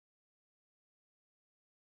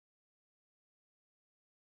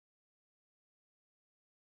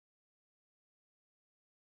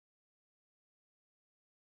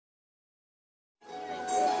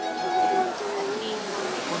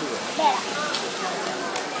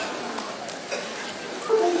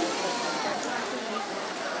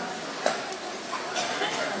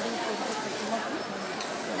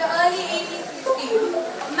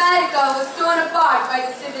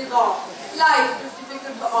life was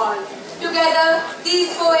difficult for all. Together, these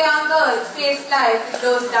four young girls faced life in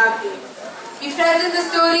those dark days. We present the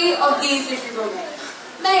story of these little women.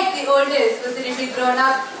 Meg, the oldest, was a little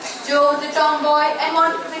grown-up. Joe, the tomboy, and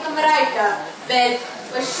wanted to become a writer. Belle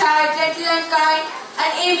was shy, gentle, and kind.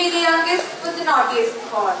 And Amy, the youngest, was the naughtiest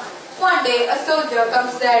of all. One day, a soldier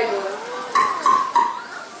comes to their door.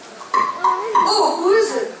 Oh, who is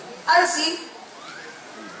it? I'll see.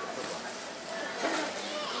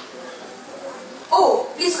 Oh,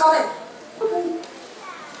 please come in.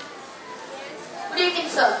 Good evening,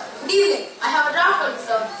 sir. Good evening. I have a draft for you,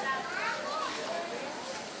 sir.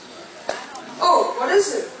 Oh, what is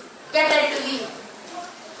it? Get ready to leave.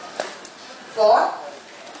 What?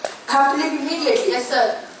 I have to leave immediately. Yes, sir.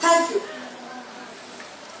 Thank you.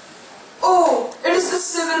 Oh, it is the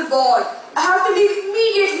civil war. I have to leave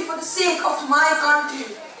immediately for the sake of my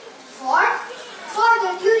country. What?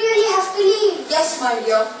 Father, you really have to leave. Yes, my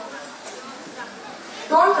dear.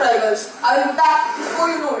 Don't cry, girls. I will be back before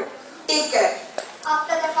you know it. Take care.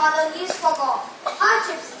 After the father leaves for God,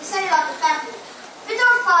 hardships descended on the family.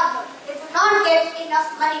 Without father, they could not get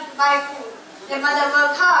enough money to buy food. Their mother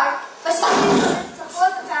worked hard, but she couldn't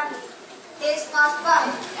support the family. Days passed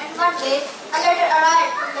by, and one day, a letter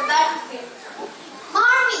arrived from the battlefield.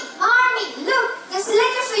 Mommy, look, there's a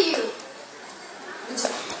letter for you.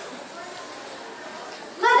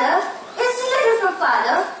 Mother, it's a letter from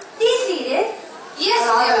father. Please read it. Yes,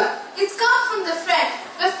 dear. It's come from the front.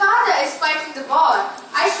 Where father is fighting the war.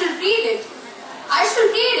 I shall read it.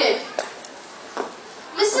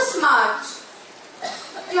 Mrs. March,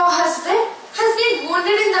 your husband has been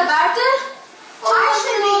wounded in the battle? I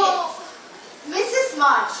shall read it. Mrs.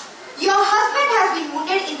 March, your husband has been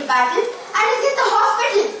wounded in the battle and is in the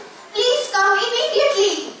hospital. Please come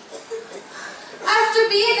immediately. I have to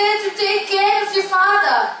be there to take care of your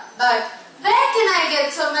father. But where can I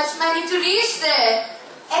get so much money to reach there?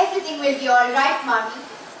 Everything will be all right, Mommy.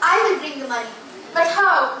 I will bring the money. But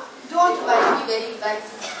how? Don't worry, very well.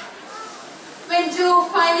 When Joe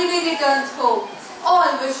finally returns home, all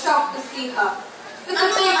were shocked to see her. With a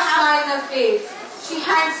big smile on her face, she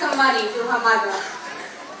hands some money to her mother.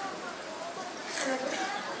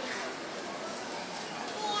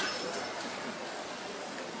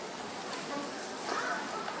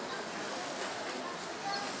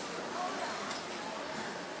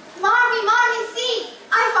 Mommy, see!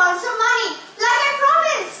 I found some money, like I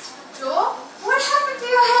promised. Joe, what happened to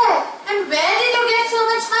your hair? And where did you get so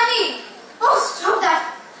much money? Oh, stop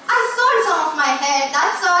that. I sold some of my hair,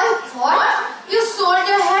 that's all. What? You sold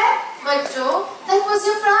your hair? But Joe, that was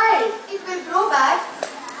your pride. It will grow back.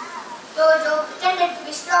 Though Joe pretended to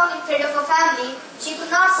be strong in front of her family, she could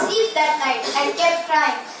not sleep that night and kept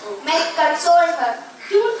crying. Meg consoled her.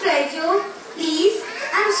 Don't cry, Joe. Please.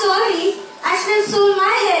 I'm sorry. I should have sold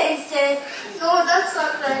my hair instead. No, that's all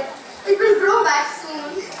right. It will grow back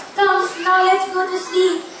soon. Come, now let's go to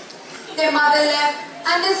sleep. Their mother left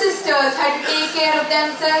and the sisters had to take care of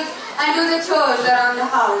themselves and do the chores around the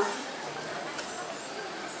house.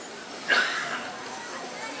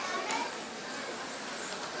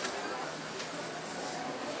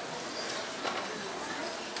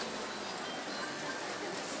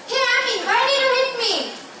 Hey, Amy, why did you hit me?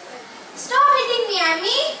 Stop hitting me,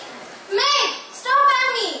 Amy. Meg, stop,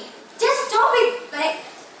 Amy. Just stop it, Meg.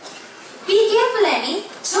 Be careful, Annie.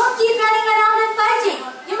 Don't keep running around and fighting.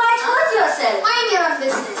 You might hurt yourself. Mind your own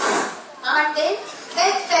business. One day,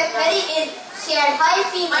 Beth felt very ill. She had high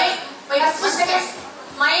fever. Wait, 1 second.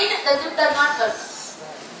 Mind the grip does not hurt.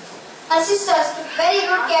 Her sisters took very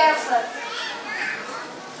good care of her.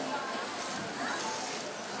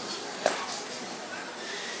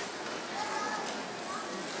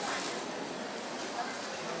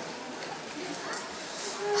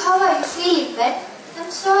 How are you feeling, Beth?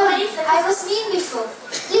 I'm sorry. I was mean before.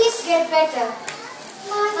 Please get better.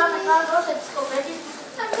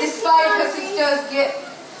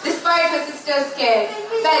 Despite her sister's care,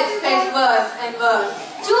 Beth felt worse and worse.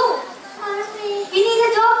 Joe, we need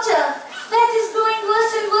a doctor. Beth is growing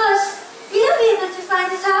worse and worse. Will you be able to find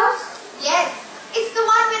his house? Yes, it's the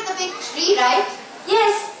one with the big tree, right?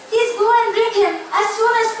 Yes, please go and bring him as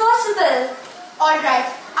soon as possible. All right,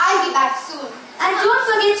 I'll be back soon. And don't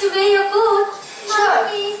forget to wear your coat. Sure.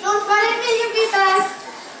 Don't worry, will you be back?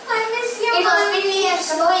 I miss you, It was Mommy. windy and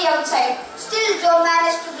snowy outside. Still, Joe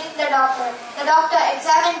managed to bring the doctor. The doctor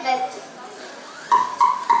examined Beth.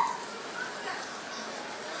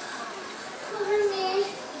 Mommy.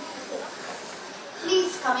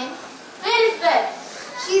 Please come in. Where is Beth?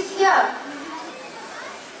 She's here.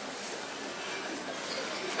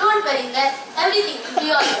 Don't worry, Beth. Everything will be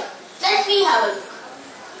alright. Let me have a look.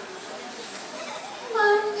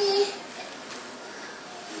 Mommy.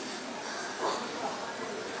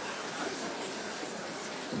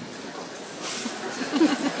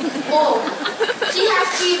 Oh, she has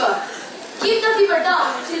fever. Keep the fever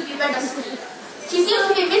down, she'll be better soon. She seems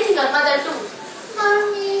to be missing her mother too.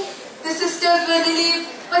 Mommy. The sisters were relieved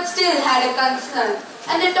but still had a concern,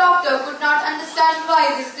 and the doctor could not understand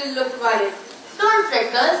why they still looked worried. Don't fret,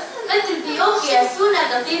 girls. Beth will be okay as soon as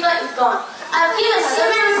the fever is gone. I've given her the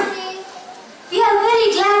medicine. We are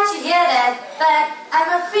very glad to hear that, but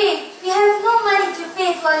I'm afraid we have no money to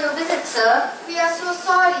pay for your visit, sir. We are so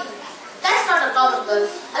sorry. That's not a problem, girls.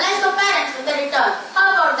 I'll ask your parents when they return.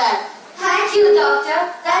 How about that? Thank you,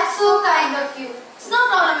 doctor. That's so kind of you. It's no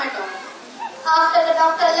problem at all. After the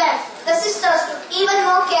doctor left, the sisters took even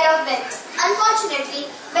more care of Beth. Unfortunately,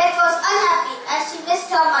 Beth was unhappy as she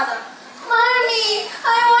missed her mother. Mommy,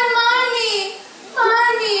 I want mommy.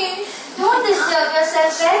 Mommy. Don't disturb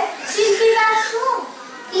yourself, Beth. She'll be back soon.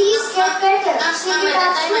 Please get better. She'll be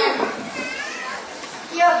back soon.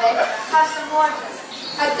 Here, Beth, have some water.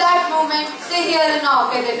 At that moment, they hear a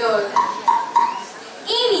knock at the door.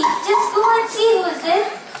 Amy, just go and see who is it.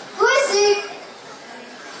 Who is it?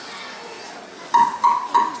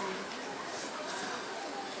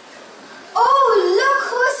 Oh, look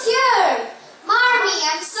who's here. Marmee,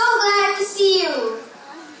 I'm so glad to see you.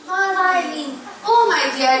 Marlene. Oh,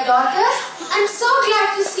 my dear daughters, I'm so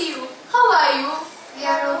glad to see you. How are you? We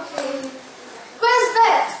are okay. Where's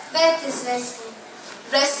Beth? Beth is resting.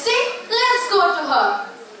 Resting? Let's go to her.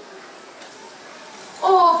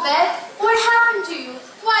 Oh, Beth, what happened to you?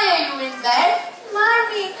 Why are you in bed?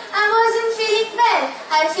 Marmee, I wasn't feeling well.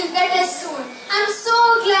 I'll feel better soon. I'm so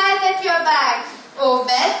glad that you're back. Oh,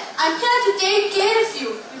 Beth, I'm here to take care of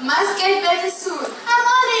you. You must get better soon. I'm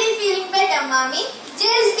already feeling better, Mommy.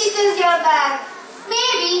 Just because you're back.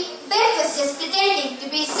 Maybe Beth was just pretending to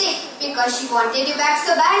be sick because she wanted you back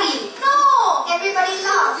so badly. No! Everybody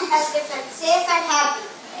laughed as they felt safe and happy.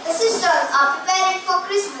 The sisters are preparing for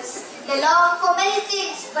Christmas. They long for many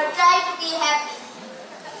things but try to be happy.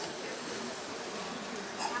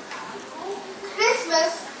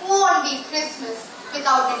 Christmas won't be Christmas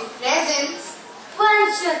without any presents. One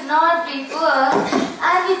should not be poor,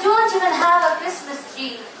 and we don't even have a Christmas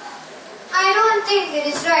tree. I don't think it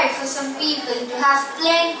is right for some people to have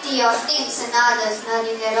plenty of things and others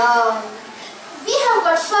nothing at all. We have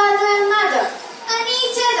got father and mother and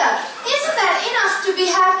each other. Isn't that enough to be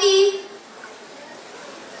happy?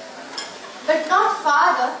 But not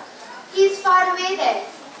father. He's far away there,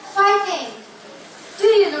 fighting. Do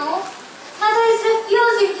you know, Mother is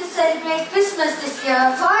refusing to celebrate Christmas this year.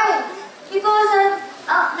 Why? Because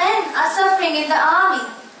men are suffering in the army.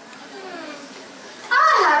 I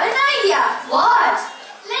have an idea. What?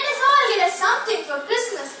 Let us all get us something for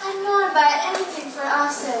Christmas and not buy anything for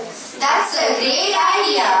ourselves. That's a great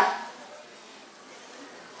idea.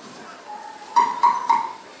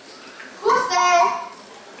 Who's there?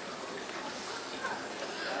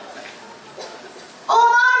 Oh,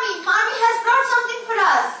 Mommy! Mommy has brought something for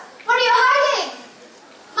us. What are you hiding?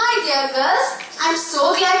 My dear girls, I'm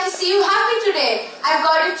so glad to see you happy today. I've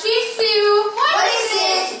got a treat for you. What is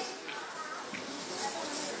it?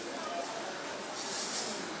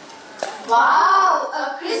 Wow,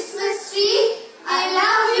 a Christmas tree? I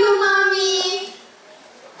love you, Mommy.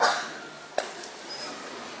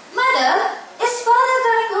 Mother, is Father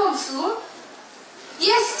coming home soon?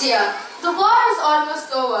 Yes, dear. The war is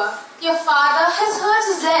almost over. Your father has hurt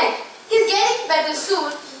his leg. He's getting better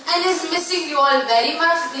soon and is missing you all very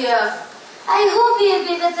much, dear. I hope he'll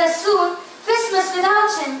be with us soon. Christmas without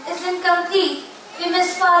him is incomplete. We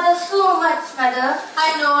miss Father so much, Mother.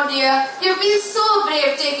 I know, dear. You've been so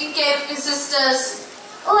brave taking care of your sisters.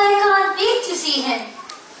 Oh, I can't wait to see him.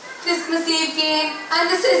 Christmas Eve came and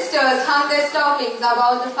the sisters hung their stockings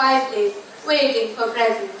about the fireplace, waiting for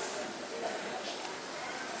presents.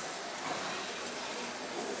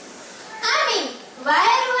 Mommy, why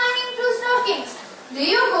are you hanging two stockings? Do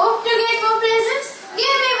you hope to get more presents?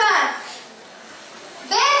 Give me one.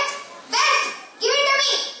 Beth! Beth! Give it to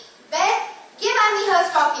me! Beth, give Mommy her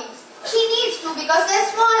stockings. She needs to because they're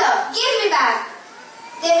smaller. Give me back.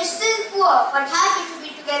 They were still poor but happy to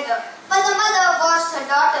be together. But the mother watched her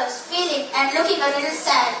daughters feeling and looking a little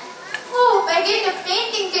sad. Hope I get a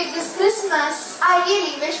painting kit this Christmas. I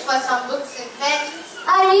really wish for some books and pens.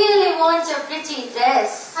 I really want a pretty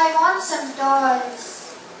dress. I want some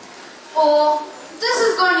dolls. Oh, this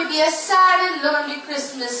is going to be a sad and lonely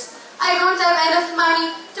Christmas. I don't have enough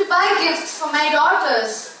money to buy gifts for my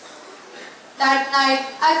daughters. That night,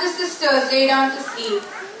 as the sisters lay down to sleep,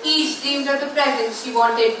 each dreamed of the present she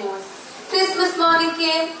wanted most. Christmas morning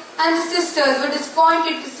came and the sisters were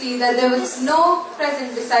disappointed to see that there was no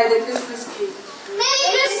present beside the Christmas tree. Merry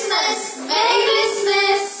Christmas! Merry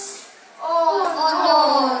Christmas! Oh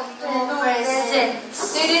no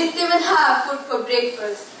presents. They didn't even have food for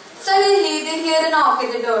breakfast. Suddenly they hear a knock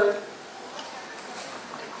at the door.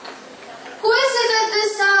 Who is it at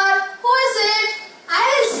this hour? Who is it? I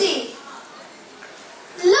will see.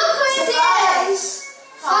 Look who is here!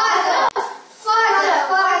 Father! Father!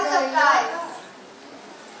 What a surprise!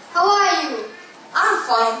 How are you? I'm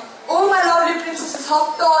fine. Oh, my lovely princesses,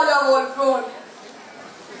 how tall you have all grown.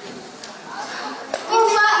 Oh,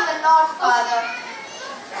 Father, Lord, Father.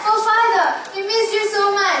 Oh, Father, we missed you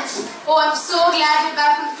so much. Oh, I'm so glad you're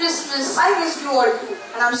back from Christmas. I missed you all too,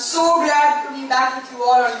 and I'm so glad to be back with you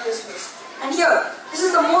all on Christmas. And here, this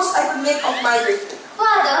is the most I could make of my gift.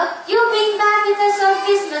 Father, you being back with us on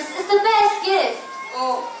Christmas is the best gift.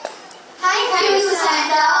 Oh, Thank you,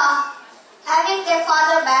 Santa. Having their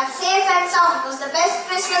father back safe and sound was the best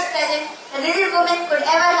Christmas present the little woman could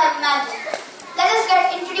ever have imagined. Let us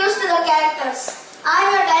get introduced to the characters. I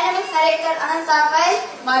am your dynamic narrator, Anantapai.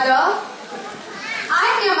 Mother,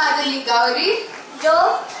 I'm your motherly Gauri.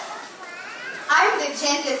 Joe. I'm the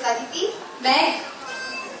gentlest Aditi. Meg,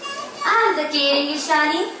 I'm the caring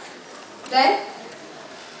Ishani. Ben,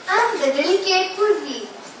 I'm the delicate Purvi.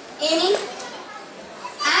 Amy.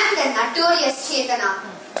 I'm the notorious Chetana.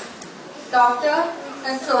 Doctor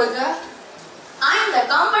and Soldier. I'm the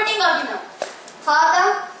comforting Abhinav.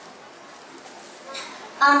 Father.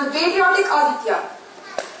 I'm the patriotic Aditya.